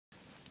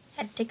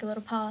Had to take a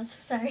little pause,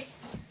 sorry.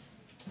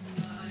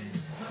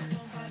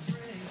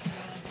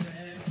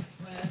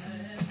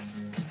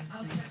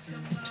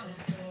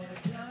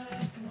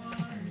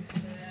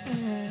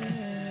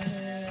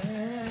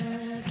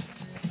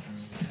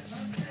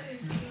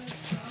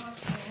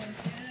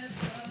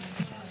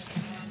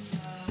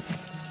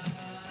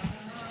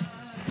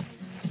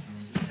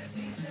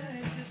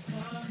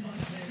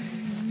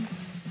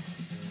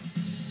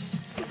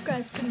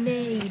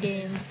 Procrastinate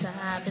in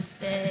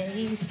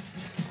cyberspace.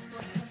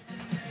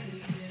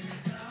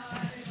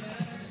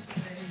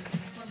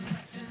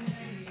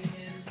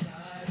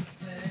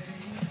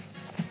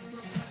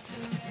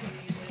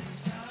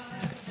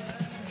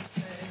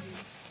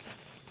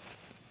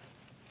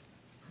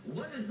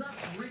 What is up,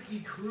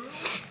 Ricky Crew?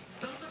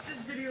 Thumbs up this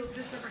video if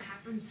this ever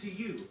happens to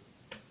you.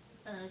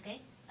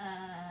 Okay,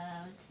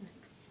 what's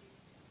next?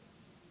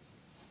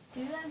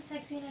 Do I'm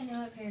Sexy and I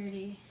Know It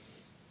parody.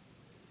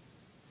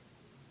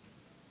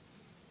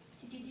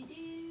 Do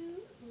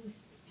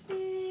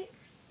 6.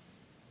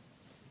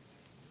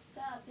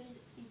 Stop, there's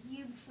a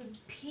U for the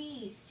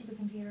P, stupid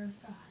computer.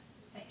 God,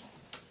 fail.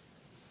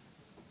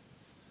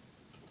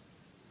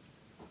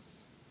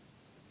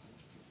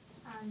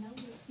 I know it.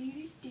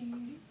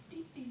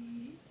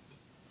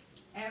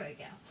 There we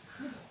go.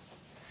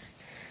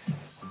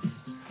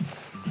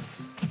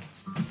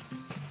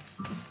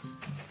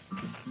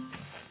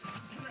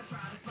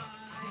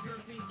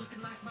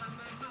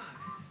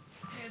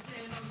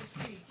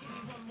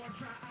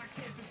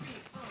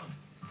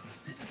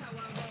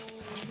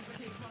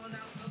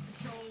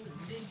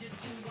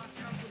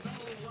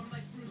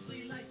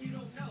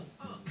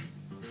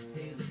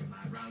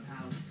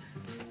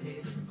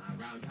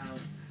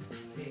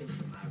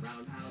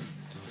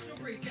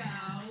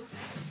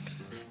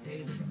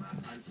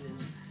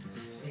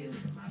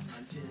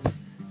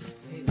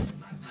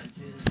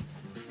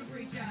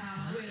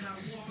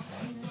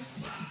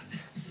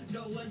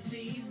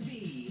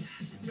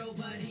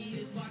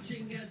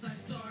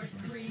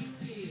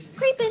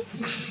 Creeping.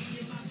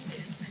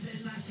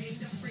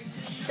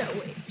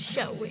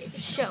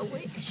 Show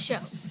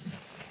it.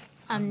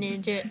 I'm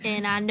Ninja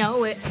and I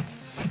know it.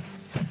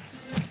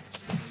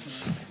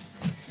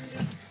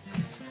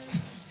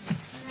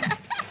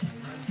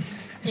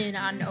 And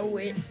I know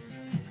it.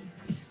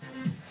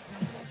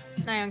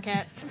 Lion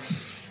cat.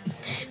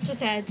 Just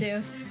had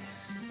to.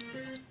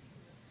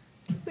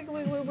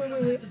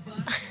 Wait.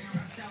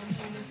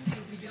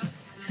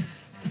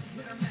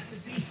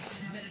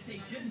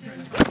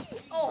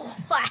 Oh,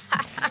 wow.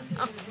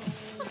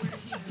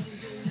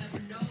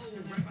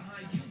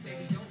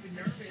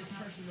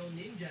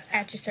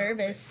 At your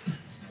service.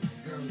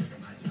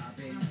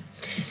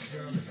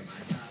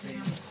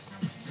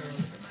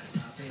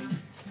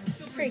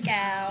 Freak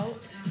out.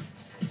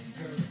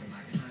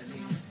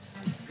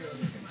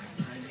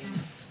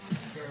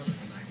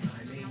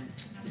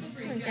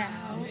 Freak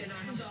out.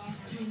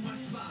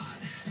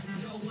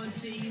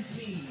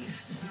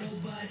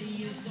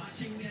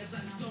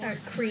 Start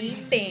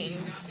creeping.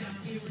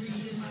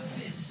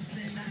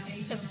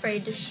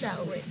 Afraid to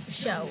show it.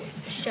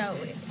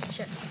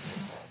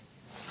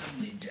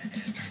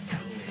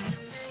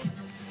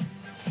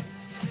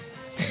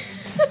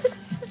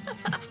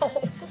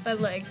 Oh, my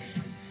leg.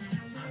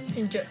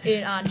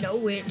 And I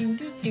know it.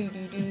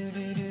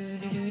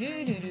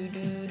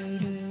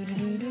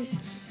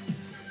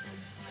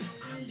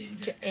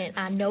 And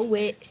I know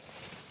it.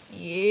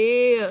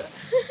 Yeah.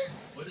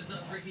 What is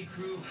up, Ricky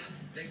Crew?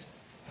 Thanks.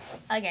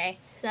 Okay,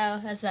 so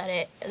that's about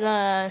it.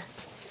 The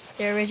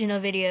original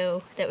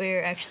video that we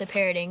were actually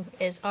parroting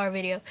is our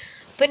video.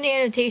 Put an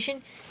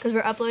annotation because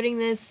we're uploading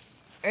this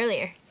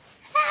earlier.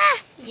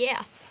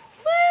 Yeah.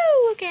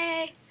 Woo,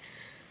 okay.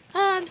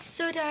 Oh, I'm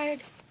so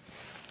tired.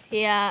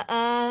 Yeah,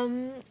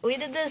 we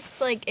did this,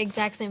 like,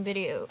 exact same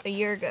video a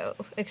year ago,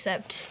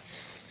 except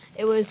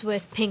it was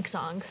with Pink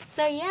songs.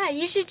 So, yeah,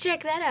 you should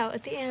check that out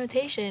at the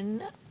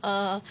annotation.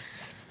 So,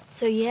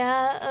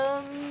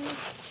 yeah,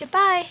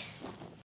 goodbye.